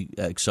very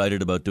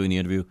excited about doing the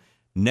interview.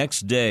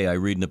 Next day, I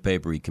read in the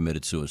paper he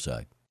committed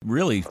suicide.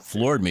 Really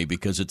floored me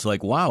because it's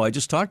like, wow, I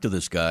just talked to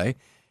this guy,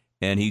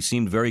 and he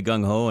seemed very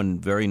gung-ho and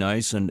very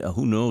nice, and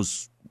who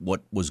knows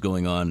what was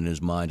going on in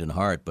his mind and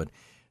heart. But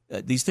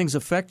these things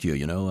affect you,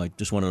 I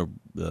just want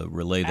to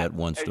relay that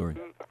one story.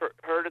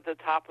 Heard at the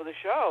top of the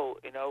show,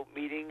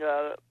 meeting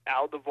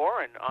Al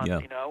Dvorin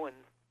and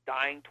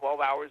dying 12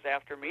 hours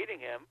after meeting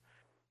him.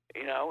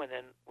 and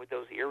then with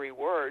those eerie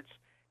words.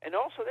 And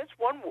also, that's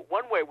one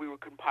way we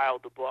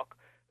compiled the book.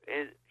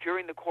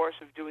 During the course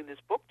of doing this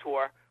book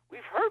tour,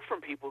 we've heard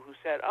from people who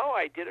said, "Oh,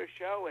 I did a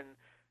show and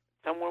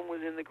someone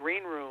was in the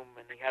green room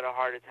and he had a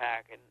heart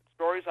attack," and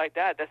stories like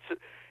that.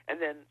 And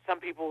then some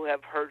people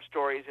have heard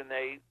stories and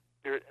they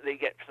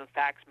get some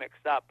facts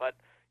mixed up. But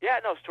yeah,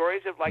 no,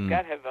 stories like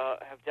that have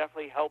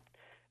definitely helped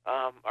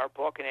our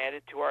book and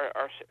added to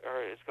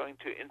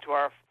into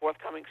our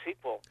forthcoming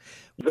sequel.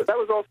 That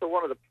was also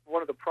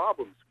one of the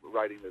problems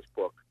writing this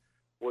book,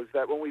 was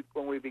that when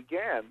we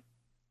began,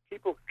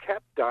 people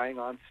kept dying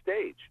on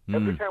stage.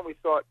 Every time we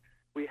thought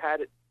we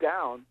had it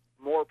down,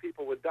 more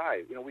people would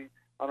die. We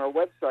on our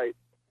website,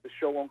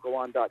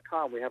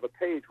 theshowwon'tgoon.com, we have a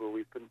page where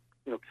we've been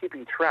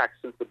keeping track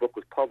since the book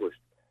was published,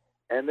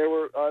 and there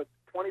were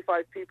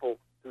 25 people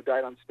who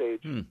died on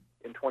stage in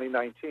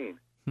 2019.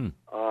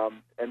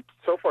 And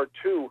so far,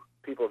 2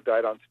 people have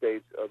died on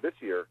stage this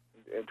year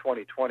in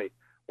 2020.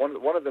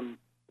 One of them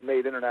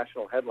made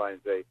international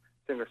headlines, a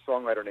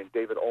singer-songwriter named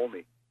David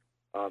Olney.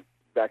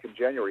 Back in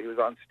January, he was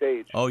on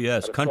stage. Oh,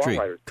 yes,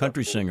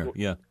 country singer,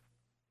 yeah.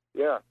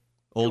 Yeah.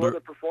 Older. 2 other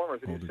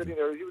performers, and he was sitting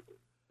there. He was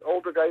an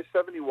older guy,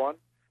 71,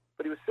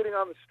 but he was sitting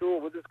on the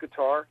stool with his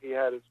guitar. He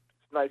had his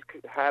nice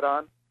hat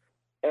on,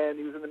 and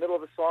he was in the middle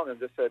of a song and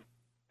just said,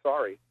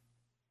 "Sorry,"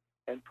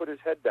 and put his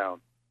head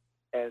down,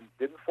 and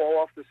didn't fall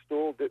off the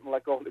stool, didn't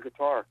let go of the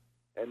guitar,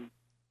 and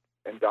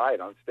died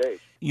on stage.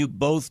 You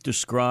both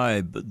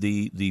describe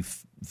the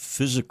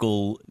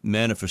physical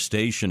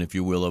manifestation, if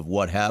you will, of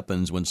what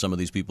happens when some of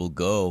these people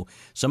go.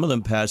 Some of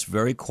them pass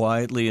very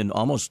quietly and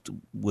almost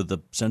with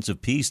a sense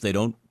of peace. They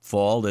don't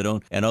fall,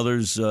 and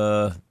others,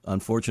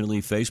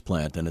 unfortunately,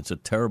 faceplant, and it's a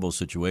terrible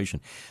situation.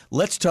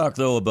 Let's talk,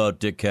 though, about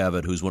Dick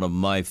Cavett, who's one of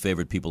my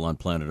favorite people on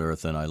planet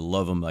Earth, and I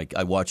love him.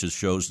 I watch his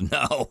shows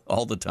now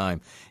all the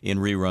time in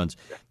reruns.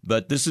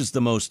 But this is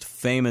the most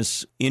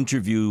famous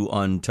interview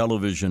on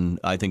television,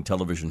 I think,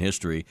 television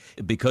history,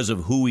 because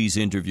of who he's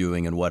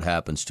interviewing and what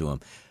happens to him.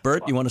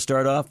 Bert, you want to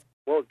start off?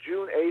 Well,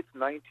 June 8th,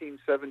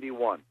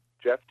 1971.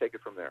 Jeff, take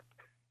it from there.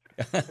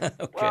 Okay.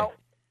 Well,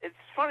 it's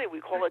funny we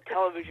call it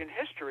television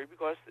history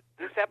because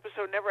this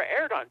episode never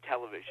aired on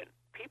television.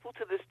 People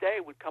to this day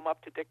would come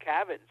up to Dick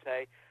Cavett and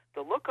say,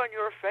 "The look on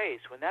your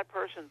face when that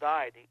person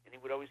died," and he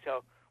would always say,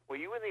 "Were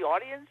you in the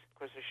audience?"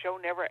 Because the show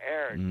never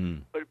aired.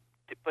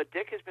 But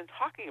Dick has been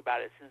talking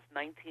about it since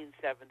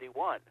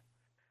 1971.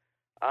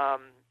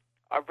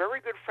 A very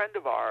good friend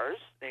of ours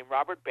named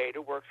Robert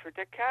Beta works for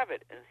Dick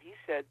Cavett, and he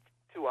said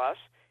to us,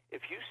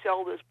 "If you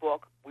sell this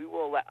book,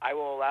 I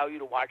will allow you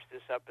to watch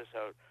this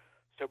episode."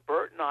 So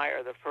Bert and I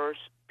are the first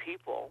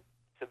people,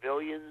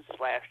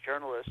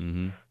 civilians/journalists,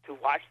 to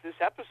watch this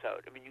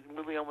episode. I mean, you can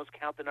really almost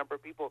count the number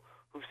of people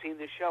who've seen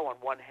this show on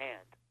one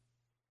hand.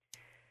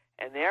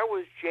 And there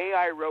was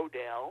J.I.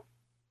 Rodale,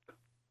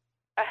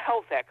 a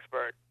health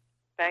expert.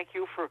 Thank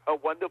you for a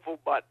wonderful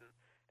button.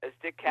 As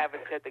Dick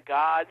Cavett said, the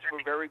gods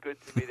were very good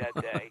to me that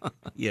day.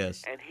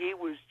 Yes. And he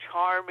was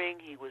charming.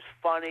 He was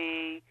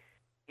funny.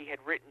 He had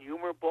written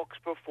humor books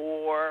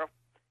before.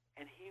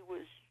 And he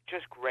was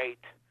just great.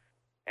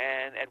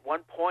 And at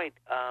one point,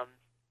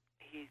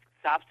 he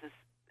stops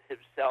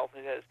himself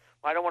and says,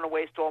 "Well, I don't want to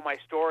waste all my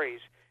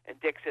stories." And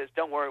Dick says,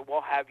 "Don't worry, we'll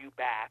have you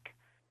back."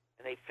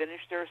 And they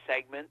finish their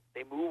segment.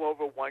 They move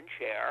over one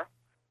chair.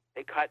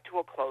 They cut to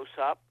a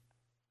close-up.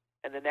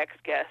 And the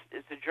next guest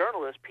is the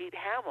journalist, Pete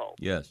Hamill.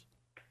 Yes.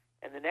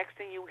 And the next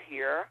thing you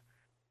hear,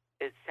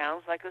 it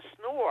sounds like a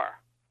snore.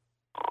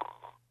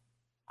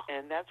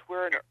 And that's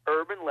where an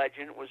urban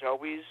legend was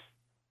always,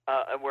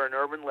 where an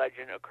urban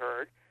legend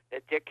occurred,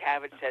 that Dick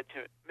Cavett said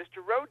to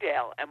Mr.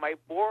 Rodale, "Am I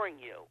boring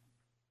you?"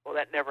 Well,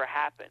 that never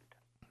happened.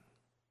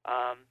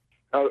 I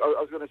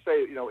was going to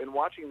say, in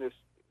watching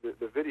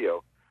the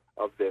video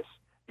of this,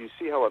 you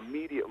see how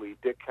immediately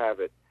Dick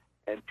Cavett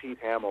and Pete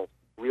Hamill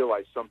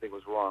realized something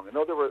was wrong. And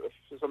though there were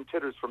some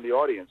titters from the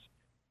audience,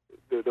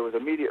 there was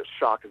immediate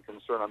shock and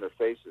concern on their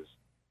faces.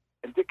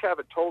 And Dick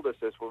Cavett told us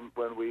this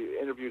when we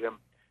interviewed him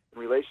in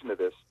relation to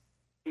this.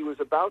 He was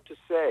about to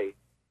say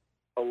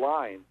a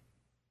line,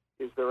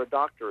 "Is there a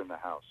doctor in the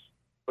house?"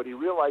 But he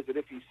realized that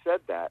if he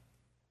said that,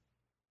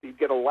 he'd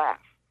get a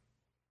laugh.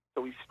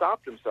 So he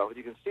stopped himself, and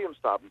you can see him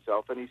stop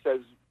himself, and he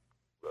says,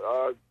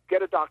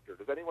 "Get a doctor.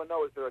 Does anyone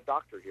know, is there a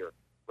doctor here?"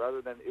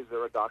 Rather than, "Is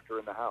there a doctor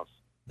in the house?"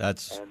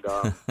 That's And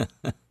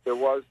there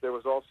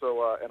was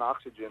also an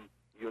oxygen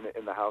unit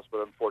in the house,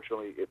 but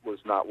unfortunately it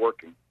was not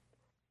working.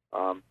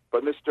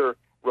 But Mr.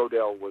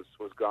 Rodale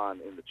was gone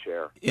in the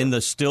chair. In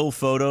the still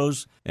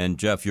photos, and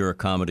Jeff, you're a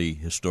comedy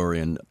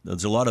historian,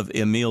 there's a lot of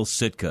Emil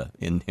Sitka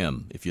in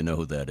him, if you know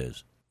who that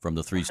is, from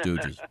the Three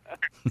Stooges.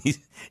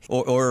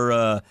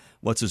 or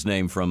what's his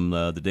name from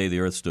The Day the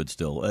Earth Stood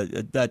Still,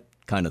 that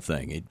kind of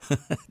thing.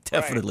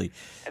 Definitely.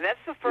 Right. And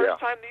that's the first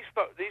time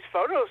these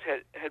photos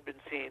had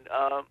been seen.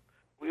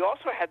 We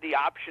also had the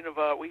option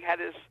of we had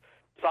his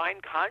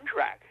signed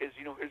contract, his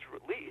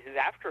release, his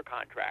after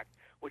contract,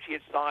 which he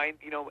had signed,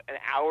 an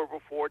hour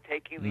before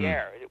taking the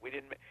air.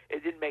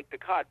 It didn't make the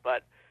cut,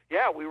 but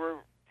yeah, we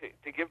were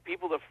to give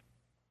people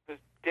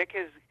Dick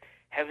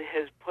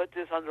has put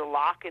under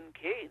lock and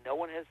key. No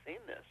one has seen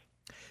this.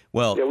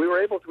 Well, yeah, we were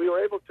able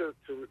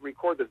to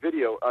record the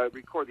video,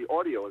 record the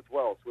audio as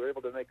well. So we were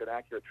able to make an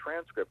accurate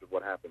transcript of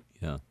what happened.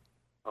 Yeah.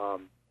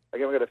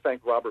 Again, we're going to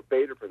thank Robert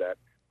Bader for that.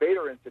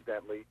 Bader,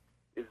 incidentally,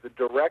 is the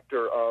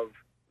director of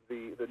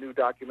the new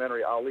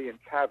documentary Ali and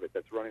Cavett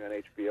that's running on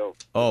HBO.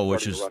 Oh,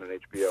 which is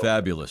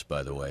fabulous,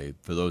 by the way.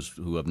 For those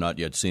who have not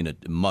yet seen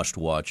it, must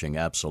watching,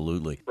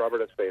 absolutely.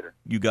 Robert S. Bader.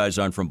 You guys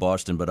aren't from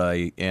Boston, but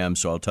I am,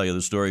 so I'll tell you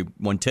the story.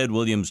 When Ted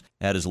Williams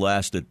had his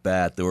last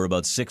at-bat, there were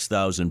about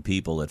 6,000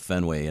 people at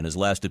Fenway, and his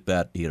last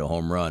at-bat, he had a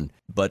home run.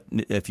 But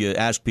if you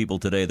ask people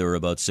today, there were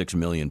about 6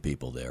 million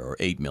people there, or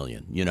 8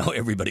 million. You know,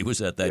 everybody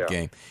was at that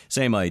game.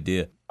 Same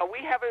idea. We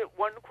have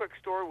one quick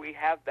story. We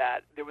have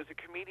that. There was a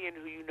comedian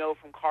who you know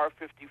from Car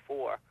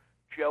 54,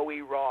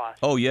 Joey Ross.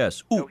 Oh,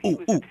 yes. Ooh, he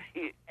was at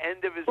the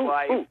end of his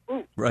life.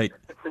 Right.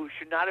 Who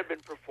should not have been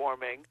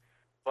performing,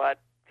 but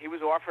he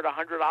was offered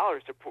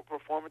 $100 to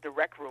perform at the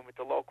rec room at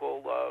the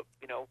local,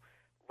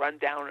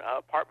 rundown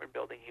apartment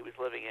building he was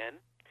living in.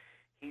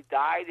 He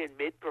died in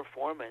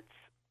mid-performance,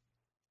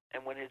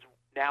 and when his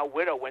now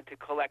widow went to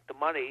collect the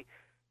money,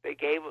 they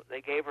gave her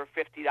 $50.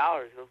 He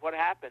goes, "What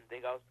happened?" They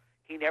go,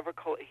 He never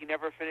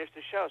finished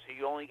the show, so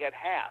you only get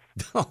half.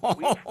 God.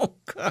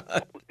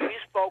 We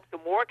spoke to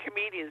more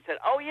comedians said,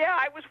 "Oh yeah,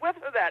 I was with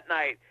her that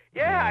night.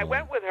 Yeah, I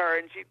went with her,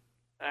 and she."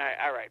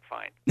 All right,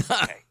 fine.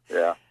 Okay.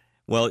 Yeah.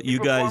 Well, you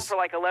guys for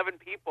like 11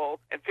 people,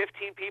 and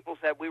 15 people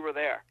said we were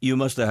there. You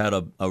must have had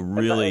a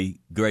really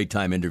great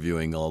time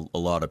interviewing a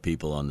lot of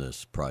people on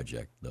this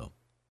project, though.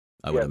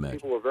 I would imagine.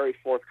 People were very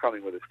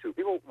forthcoming with us too.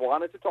 People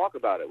wanted to talk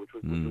about it, which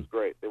was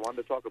great. They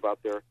wanted to talk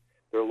about their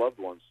loved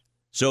ones.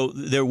 So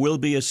there will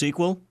be a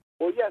sequel?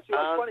 Well, yes.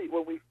 It's funny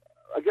when we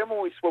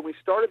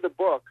started the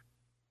book,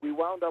 we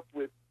wound up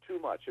with too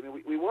much. I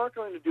mean, we weren't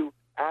going to do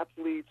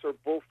athletes or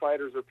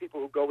bullfighters or people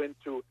who go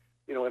into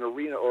an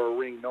arena or a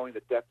ring knowing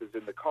that death is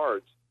in the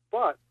cards.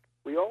 But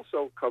we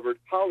also covered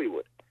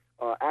Hollywood,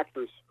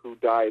 actors who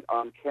died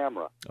on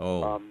camera.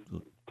 Oh,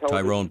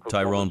 Tyrone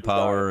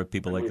Power,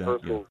 people like that.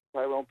 Yeah.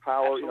 Tyrone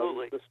Power,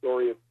 the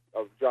story of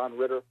John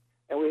Ritter,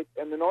 and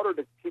in order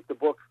to keep the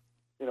book,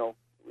 in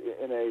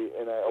a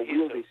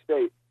wieldy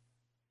state,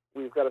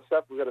 we've got a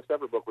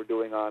separate book we're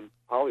doing on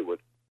Hollywood.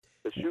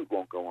 The Shoot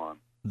Won't Go On.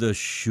 The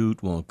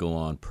Shoot Won't Go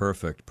On.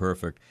 Perfect.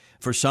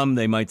 For some,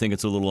 they might think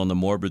it's a little on the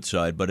morbid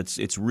side, but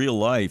it's real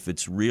life,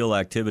 it's real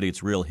activity,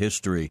 it's real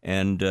history.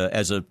 And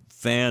as a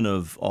fan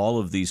of all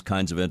of these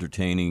kinds of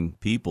entertaining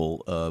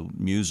people,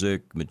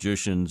 music,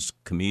 magicians,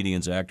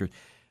 comedians, actors,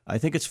 I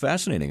think it's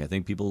fascinating. I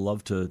think people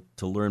love to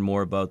learn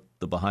more about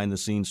the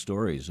behind-the-scenes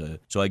stories.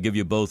 So I give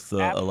you both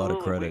a lot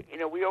of credit.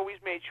 We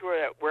always made sure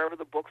that wherever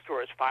the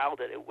bookstore has filed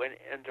it went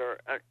under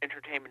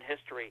entertainment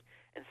history,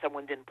 and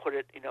someone didn't put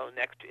it,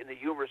 next in the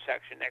humor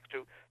section next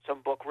to some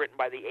book written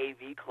by the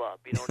AV Club.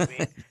 You know what I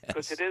mean?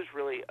 Because it is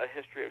really a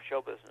history of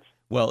show business.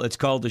 Well, it's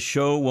called The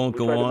Show Won't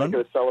Go On.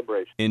 Make it a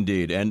celebration.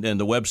 Indeed. And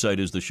the website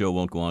is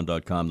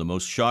theshowwon'tgoon.com. The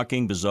most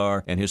shocking,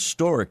 bizarre, and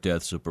historic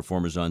deaths of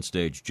performers on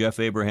stage. Jeff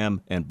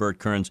Abraham and Bert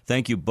Kearns,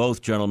 thank you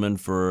both, gentlemen,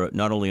 for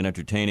not only an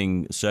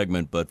entertaining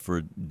segment, but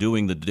for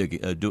doing the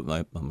digging. I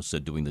almost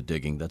said doing the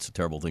digging. That's a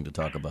terrible thing to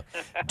talk about.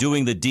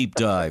 Doing the deep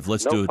dive.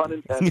 Let's do it. Pun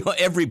intended.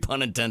 Every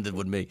pun intended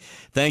with me.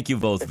 Thank you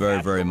both very,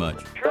 very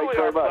much. Truly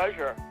our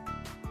pleasure.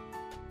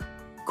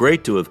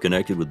 Great to have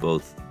connected with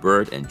both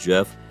Bert and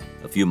Jeff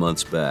a few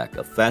months back.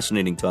 A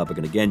fascinating topic.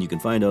 And again, you can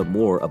find out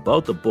more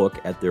about the book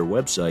at their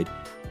website,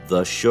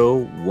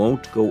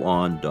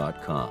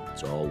 theshowwon'tgoon.com.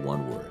 It's all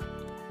one word.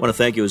 I want to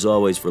thank you, as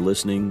always, for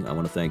listening. I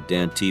want to thank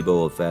Dan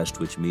Tebow of Fast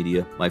Twitch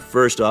Media, my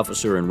first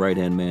officer and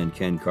right-hand man,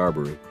 Ken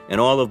Carberry,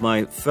 and all of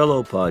my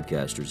fellow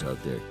podcasters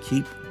out there.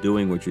 Keep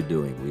doing what you're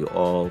doing. We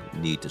all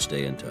need to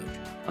stay in touch.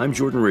 I'm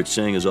Jordan Rich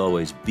saying, as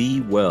always,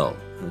 be well,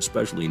 and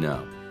especially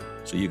now,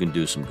 so you can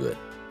do some good.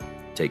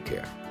 Take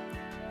care.